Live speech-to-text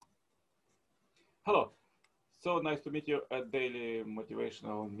Hello. So nice to meet you at daily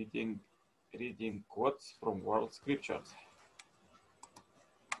motivational meeting, reading quotes from world scriptures.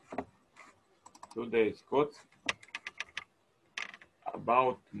 Today's quote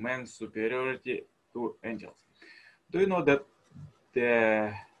about man's superiority to angels. Do you know that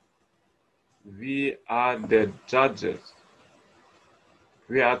the, we are the judges?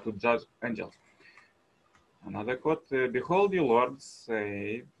 We are to judge angels. Another quote: Behold, the Lord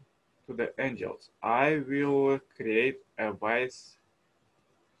said to the angels, I will create a vicegerent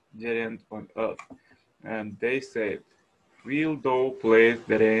on earth. And they said, Will thou place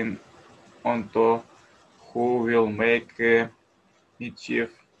the rain unto who will make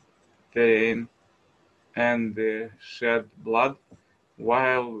mischief therein and shed blood,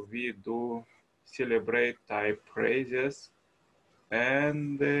 while we do celebrate thy praises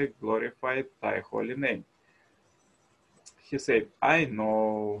and glorify thy holy name. He said, I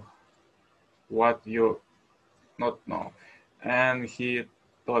know what you not know. And he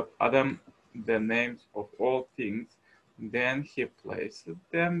taught Adam the names of all things. Then he placed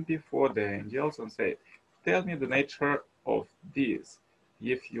them before the angels and said, Tell me the nature of these,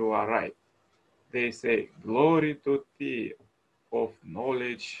 if you are right. They say, Glory to thee, of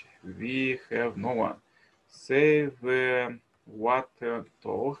knowledge we have no one, save what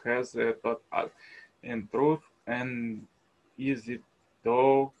thou hast taught us in truth, and is it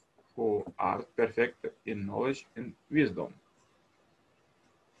thou who art perfect in knowledge and wisdom.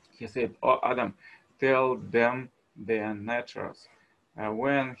 He said, O Adam, tell them their natures.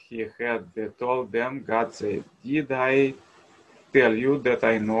 When he had told them, God said, Did I tell you that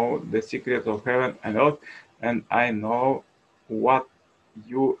I know the secrets of heaven and earth, and I know what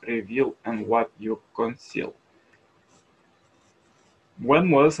you reveal and what you conceal? When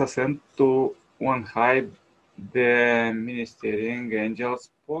Moses ascended to on high, the ministering angel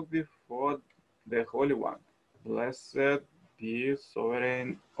spoke before the Holy One. Blessed be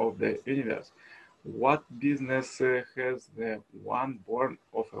sovereign of the universe. What business has the one born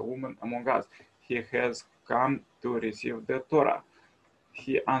of a woman among us? He has come to receive the Torah.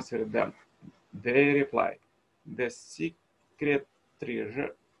 He answered them. They replied, The secret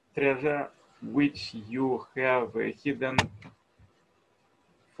treasure which you have hidden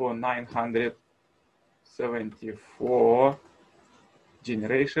for 974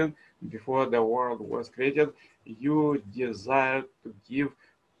 generations before the world was created, you desire to give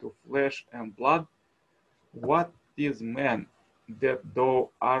to flesh and blood. What is man that thou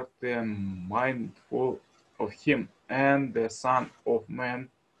art mindful of him, and the Son of Man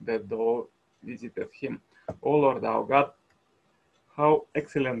that thou visited him? O Lord our God, how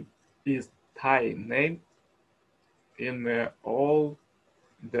excellent is thy name in all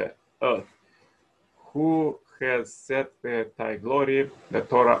the earth. Who has set thy glory, the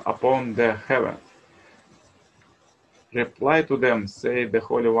Torah, upon the heavens? Reply to them, said the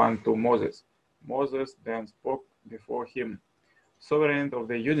Holy One to Moses. Moses then spoke before him, Sovereign of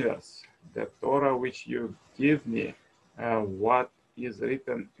the universe, the Torah which you give me, what is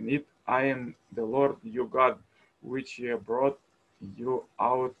written in it? I am the Lord your God, which brought you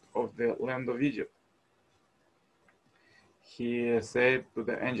out of the land of Egypt. He said to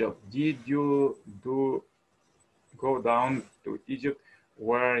the angel, Did you go down to Egypt,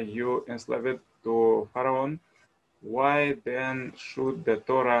 where you enslaved to Pharaoh? Why then should the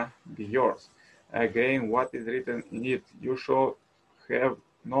Torah be yours? Again, what is written in it? You shall have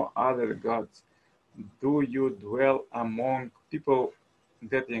no other gods. Do you dwell among people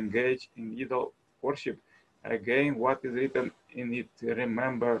that engage in idol worship? Again, what is written in it?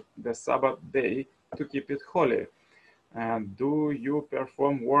 Remember the Sabbath day to keep it holy. And do you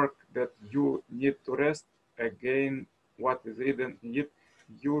perform work that you need to rest? Again, what is written in it?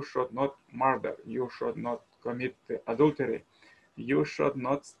 You should not murder. You should not commit adultery. You should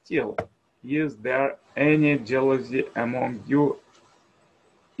not steal. Is there any jealousy among you?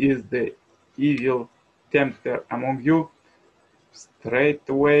 Is the evil tempter among you?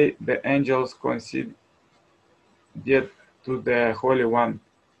 Straightway the angels conceded to the Holy One,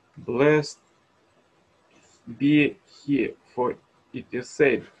 Blessed be he, for it is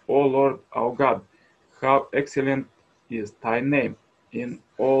said, O Lord our God, how excellent is thy name in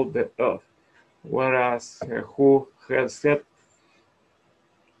all the earth, whereas who has set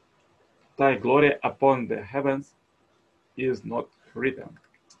thy glory upon the heavens is not written.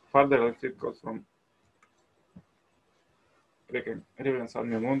 Further, it goes from Reverend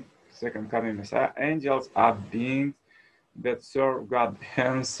Samuel Moon, Second Coming Messiah. Angels are beings that serve God.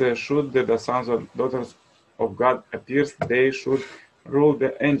 Hence, should the sons and daughters of God appear, they should rule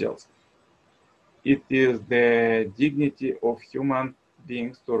the angels. It is the dignity of human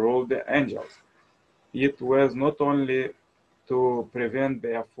beings to rule the angels. It was not only to prevent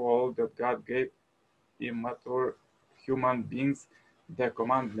their fall that God gave immature human beings the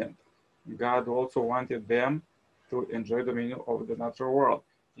commandment. God also wanted them to enjoy dominion over the natural world,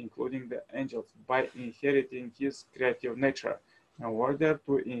 including the angels, by inheriting his creative nature. In order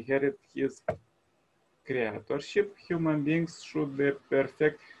to inherit his creatorship, human beings should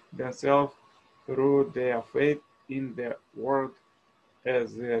perfect themselves through their faith in the word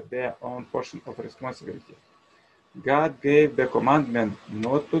as their own portion of responsibility. God gave the commandment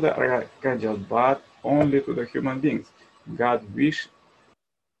not to the archangels, but only to the human beings. God wished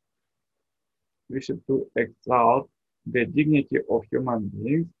to exalt the dignity of human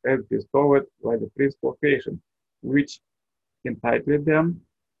beings as bestowed by the principle of creation, which entitled them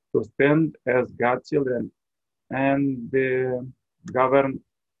to stand as God's children and govern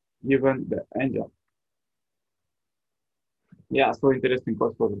even the angels. Yeah, so interesting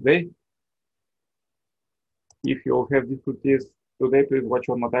course for today. If you have difficulties today, please watch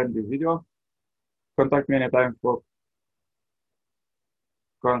one more time this video. Contact me anytime for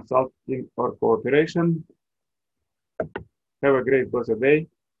consulting or cooperation. Have a great blessed day.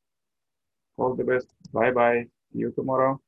 All the best. Bye bye. See you tomorrow.